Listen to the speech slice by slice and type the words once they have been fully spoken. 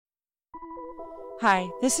Hi,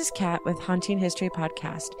 this is Kat with Haunting History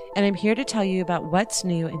Podcast, and I'm here to tell you about what's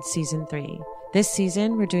new in Season 3. This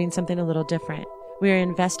season, we're doing something a little different. We are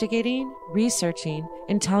investigating, researching,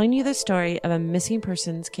 and telling you the story of a missing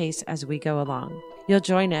persons case as we go along. You'll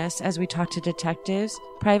join us as we talk to detectives,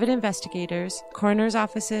 private investigators, coroner's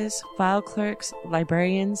offices, file clerks,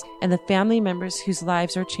 librarians, and the family members whose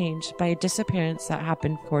lives were changed by a disappearance that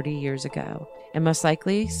happened 40 years ago, and most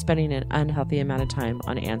likely spending an unhealthy amount of time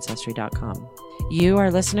on Ancestry.com. You,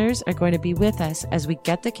 our listeners, are going to be with us as we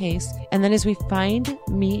get the case, and then as we find,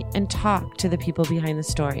 meet, and talk to the people behind the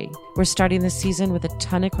story. We're starting this season with a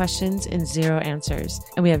ton of questions and zero answers,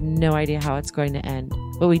 and we have no idea how it's going to end.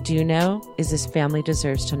 What we do know is this family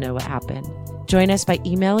deserves to know what happened. Join us by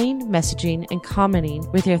emailing, messaging, and commenting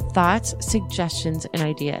with your thoughts, suggestions, and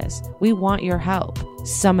ideas. We want your help.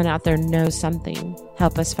 Someone out there knows something.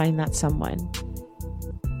 Help us find that someone.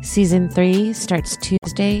 Season 3 starts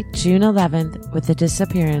Tuesday, June 11th with the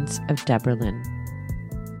disappearance of Debra Lynn.